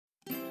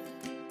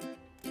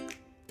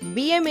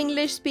BM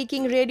English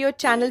Speaking Radio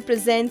channel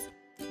presents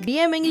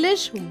BM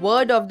English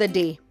Word of the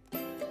Day.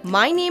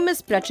 My name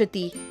is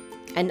Prachati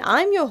and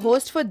I'm your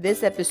host for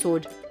this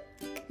episode.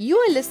 You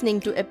are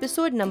listening to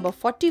episode number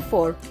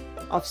 44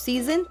 of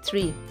season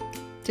 3.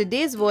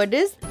 Today's word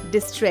is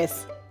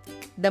distress.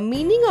 The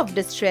meaning of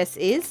distress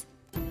is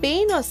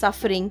pain or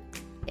suffering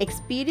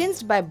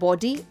experienced by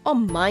body or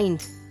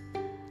mind.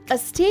 A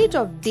state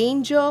of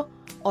danger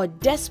or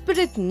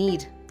desperate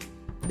need.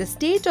 The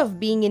state of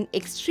being in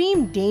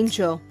extreme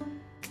danger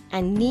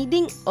and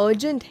needing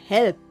urgent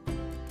help,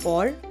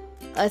 or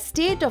a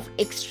state of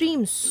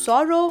extreme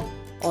sorrow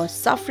or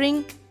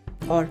suffering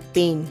or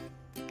pain.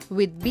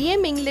 With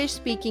BM English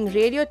Speaking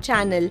Radio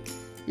channel,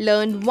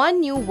 learn one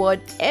new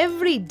word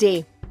every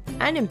day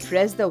and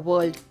impress the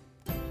world.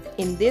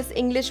 In this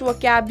English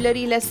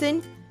vocabulary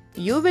lesson,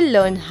 you will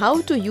learn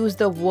how to use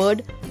the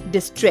word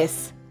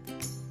distress.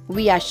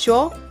 We are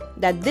sure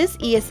that this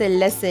ESL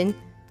lesson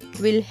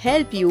will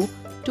help you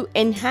to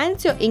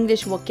enhance your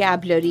English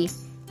vocabulary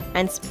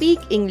and speak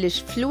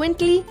English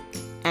fluently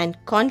and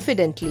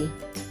confidently.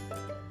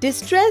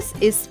 Distress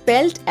is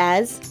spelled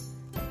as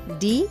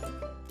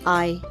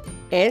D-I-S-T-R-E-S-S.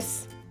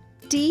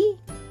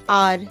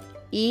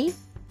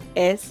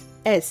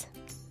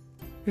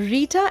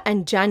 Rita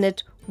and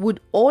Janet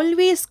would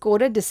always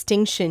score a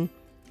distinction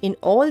in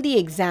all the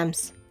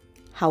exams.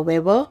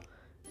 However,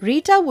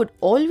 Rita would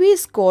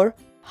always score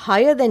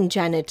higher than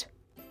Janet.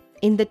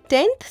 In the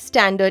 10th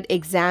standard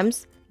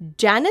exams,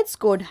 Janet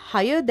scored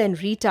higher than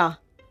Rita,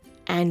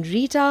 and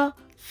Rita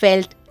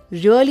felt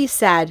really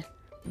sad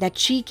that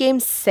she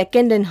came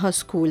second in her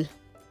school.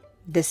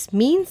 This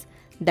means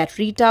that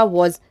Rita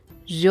was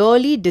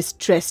really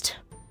distressed.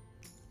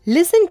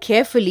 Listen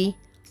carefully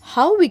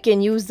how we can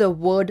use the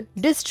word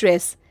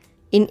distress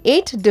in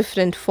 8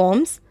 different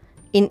forms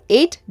in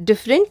 8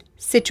 different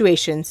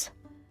situations.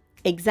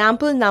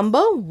 Example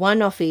number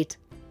 1 of 8.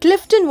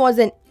 Clifton was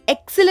an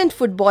excellent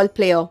football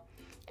player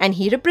and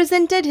he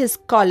represented his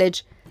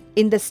college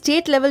in the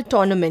state level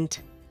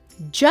tournament.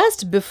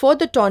 Just before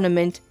the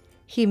tournament,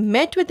 he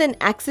met with an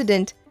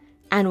accident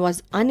and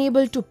was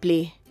unable to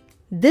play.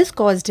 This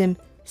caused him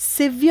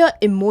severe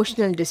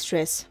emotional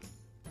distress.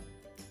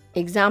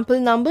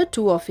 Example number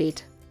 2 of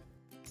 8.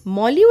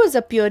 Molly was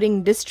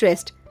appearing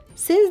distressed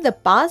since the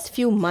past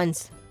few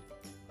months.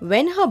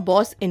 When her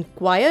boss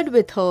inquired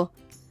with her,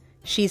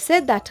 she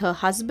said that her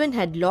husband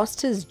had lost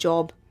his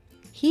job.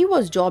 He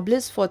was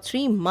jobless for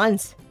 3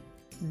 months.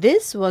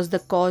 This was the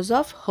cause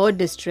of her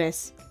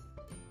distress.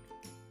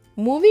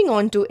 Moving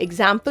on to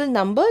example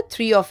number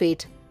 3 of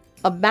 8.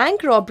 A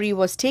bank robbery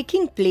was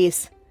taking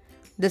place.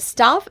 The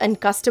staff and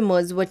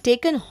customers were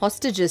taken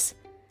hostages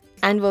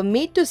and were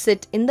made to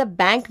sit in the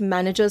bank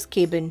manager's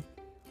cabin.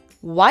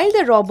 While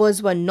the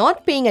robbers were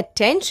not paying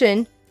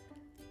attention,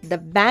 the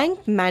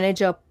bank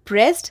manager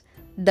pressed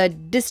the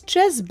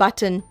distress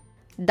button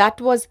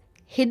that was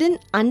hidden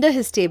under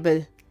his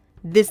table.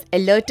 This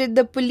alerted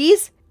the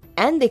police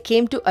and they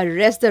came to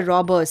arrest the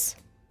robbers.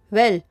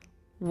 Well,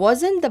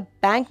 wasn't the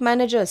bank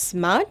manager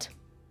smart?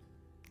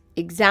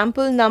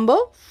 Example number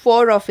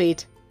 4 of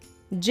 8.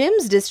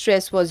 Jim's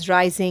distress was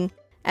rising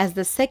as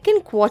the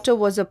second quarter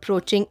was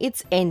approaching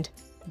its end.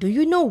 Do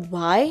you know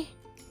why?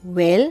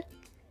 Well,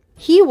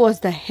 he was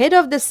the head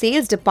of the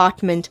sales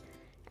department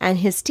and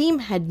his team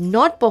had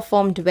not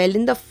performed well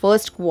in the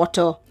first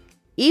quarter.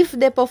 If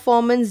their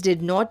performance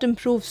did not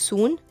improve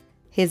soon,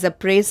 his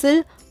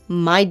appraisal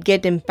might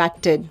get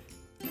impacted.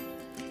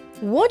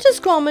 What is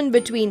common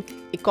between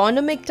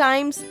Economic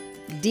Times,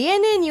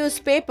 DNA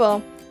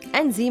newspaper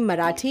and Zee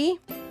Marathi?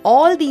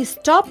 All these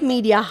top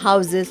media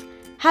houses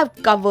have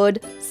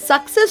covered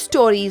success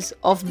stories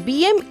of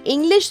BM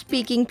English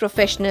speaking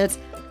professionals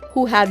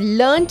who have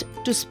learned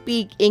to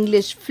speak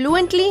English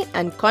fluently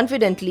and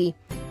confidently.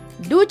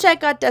 Do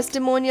check our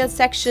testimonial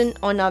section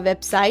on our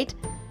website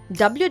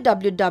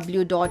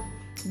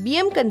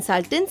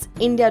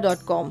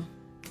www.bmconsultantsindia.com.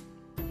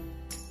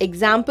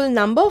 Example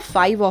number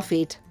 5 of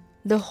 8.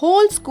 The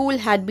whole school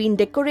had been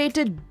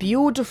decorated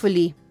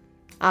beautifully.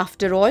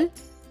 After all,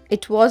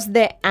 it was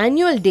their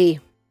annual day.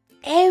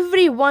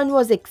 Everyone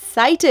was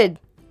excited.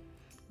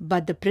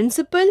 But the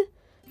principal,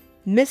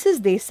 Mrs.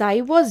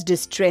 Desai, was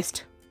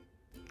distressed.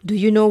 Do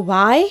you know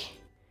why?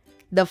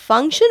 The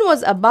function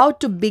was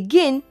about to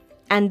begin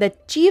and the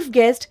chief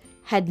guest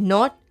had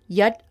not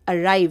yet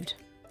arrived.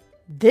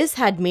 This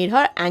had made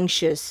her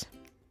anxious.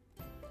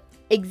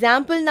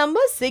 Example number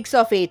 6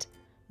 of 8.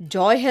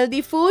 Joy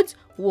Healthy Foods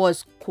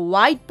was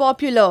quite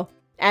popular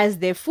as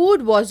their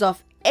food was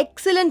of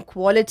excellent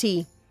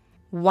quality.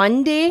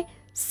 One day,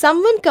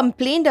 someone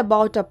complained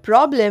about a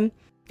problem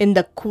in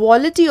the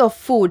quality of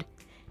food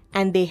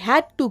and they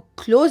had to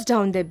close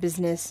down their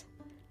business.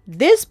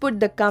 This put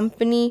the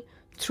company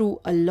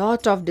through a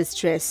lot of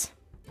distress.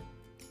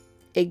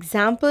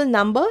 Example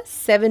number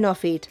 7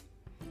 of 8.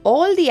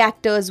 All the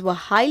actors were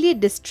highly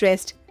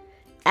distressed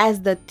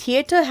as the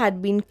theatre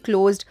had been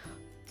closed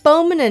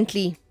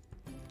permanently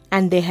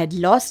and they had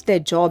lost their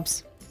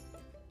jobs.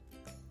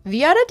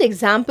 We are at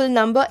example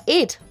number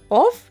 8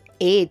 of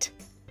 8.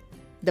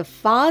 The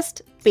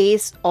fast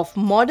pace of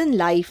modern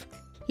life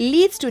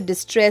leads to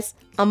distress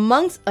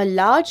amongst a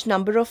large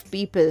number of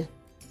people.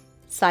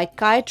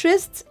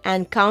 Psychiatrists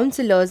and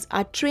counselors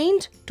are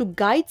trained to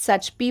guide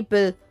such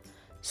people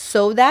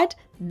so that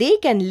they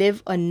can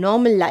live a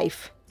normal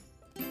life.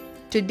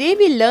 Today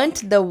we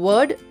learnt the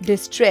word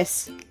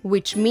distress,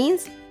 which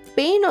means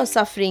pain or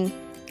suffering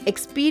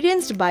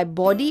experienced by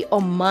body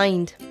or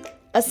mind,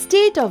 a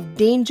state of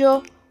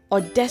danger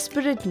or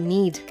desperate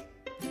need,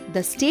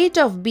 the state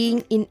of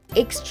being in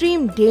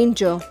extreme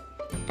danger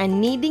and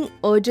needing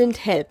urgent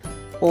help,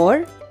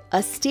 or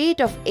a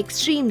state of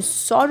extreme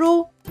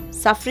sorrow,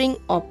 suffering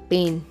or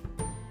pain.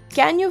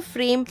 Can you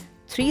frame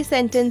 3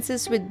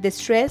 sentences with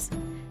distress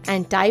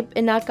and type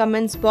in our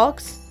comments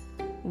box?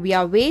 We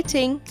are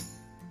waiting.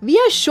 We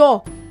are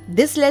sure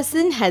this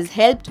lesson has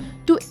helped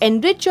to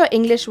enrich your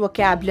English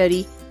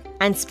vocabulary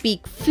and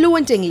speak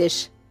fluent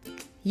English.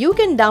 You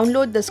can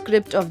download the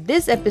script of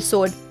this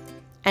episode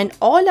and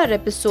all our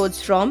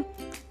episodes from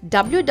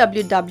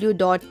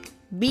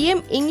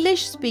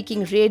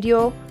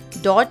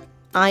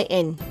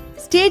www.bmenglishspeakingradio.in.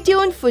 Stay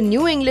tuned for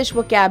new English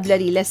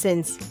vocabulary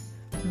lessons.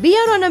 We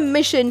are on a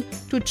mission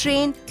to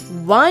train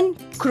 1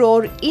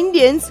 crore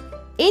Indians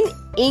in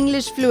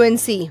English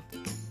fluency.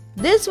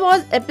 This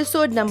was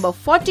episode number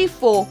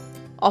 44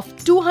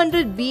 of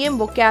 200 BM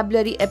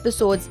vocabulary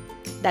episodes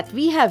that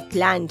we have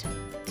planned.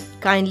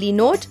 Kindly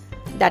note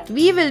that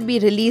we will be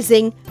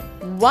releasing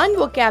 1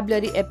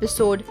 vocabulary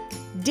episode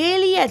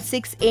daily at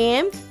 6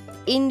 a.m.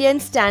 Indian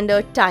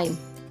Standard Time.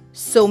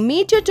 So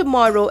meet you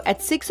tomorrow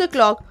at 6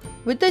 o'clock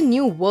with a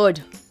new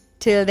word.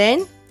 Till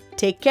then,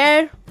 take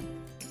care.